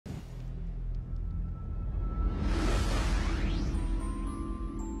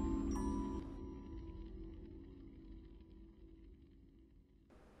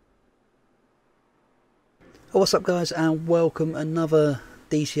What's up guys, and welcome another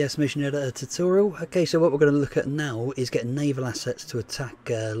DCS mission editor tutorial. Okay, so what we're going to look at now is getting naval assets to attack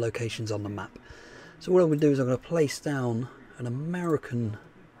locations on the map. So what I'm going to do is I'm going to place down an American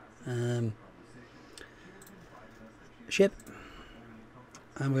ship,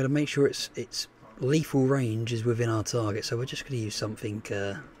 and we're going to make sure its lethal range is within our target. So we're just going to use something,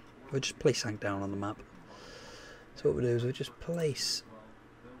 we'll just place something down on the map. So what we'll do is we'll just place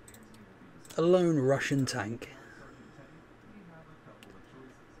a lone Russian tank,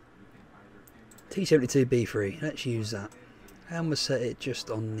 T-72B3, let's use that, and we'll set it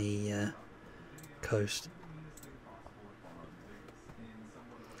just on the coast.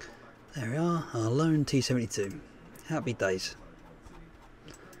 There we are, our lone T-72, happy days.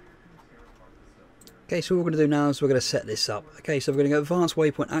 Okay, so what we're going to do now is we're going to set this up. Okay, so we're going to go advanced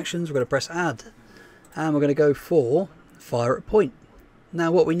waypoint actions, we're going to press add, and we're going to go for fire at point. Now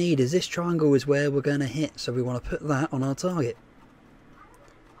what we need is this triangle is where we're going to hit, so we want to put that on our target.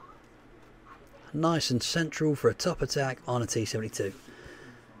 Nice and central for a top attack on a T-72.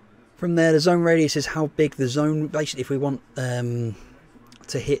 From there, the zone radius is how big the zone, basically if we want to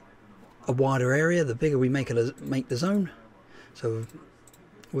hit a wider area, the bigger we make the zone. So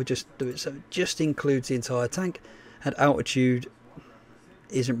we'll just do it, so it just includes the entire tank, and altitude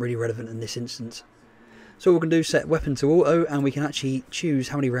isn't really relevant in this instance. So what we're going to do, set weapon to auto, and we can actually choose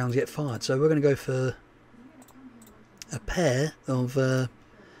how many rounds get fired. So we're going to go for a pair of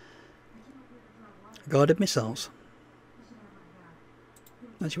guided missiles.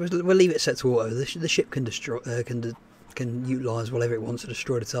 Actually, we'll leave it set to auto. The ship can destroy, can utilise whatever it wants to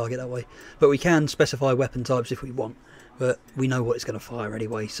destroy the target that way. But we can specify weapon types if we want. But we know what it's going to fire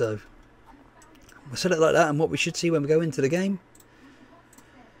anyway, so we'll set it like that. And what we should see when we go into the game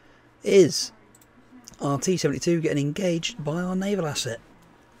is our T-72 getting engaged by our naval asset.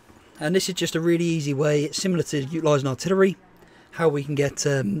 And this is just a really easy way, it's similar to utilising artillery, how we can get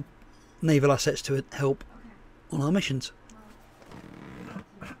naval assets to help on our missions.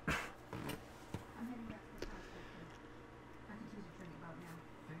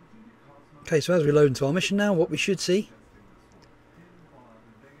 Okay, so as we load into our mission now, what we should see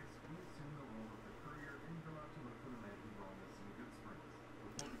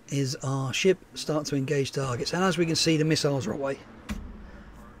is our ship start to engage targets, and as we can see, the missiles are away.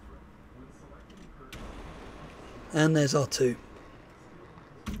 And there's our two.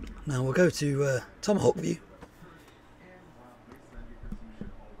 Now we'll go to Tomahawk view.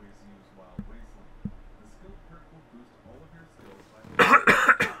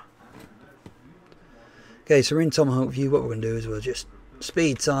 Okay, so we're in Tomahawk view. What we're going to do is we'll just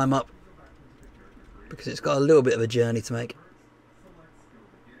speed time up, because it's got a little bit of a journey to make.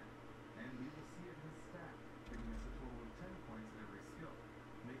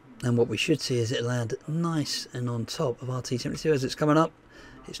 And what we should see is it land nice and on top of our T-72 as it's coming up.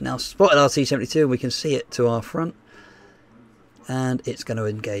 It's now spotted our T-72 and we can see it to our front. And it's going to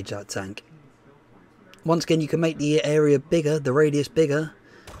engage that tank. Once again, you can make the area bigger, the radius bigger.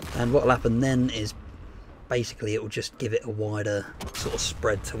 And what will happen then is basically it will just give it a wider sort of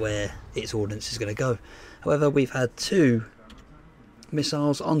spread to where its ordnance is going to go. However, we've had two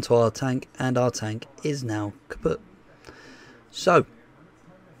missiles onto our tank and our tank is now kaput. So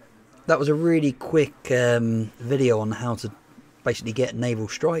that was a really quick video on how to basically get naval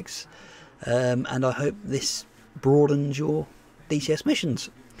strikes, and I hope this broadens your DCS missions.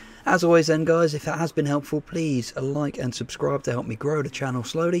 As always then guys, if that has been helpful, please like and subscribe to help me grow the channel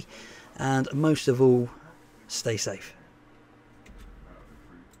slowly, and most of all, stay safe.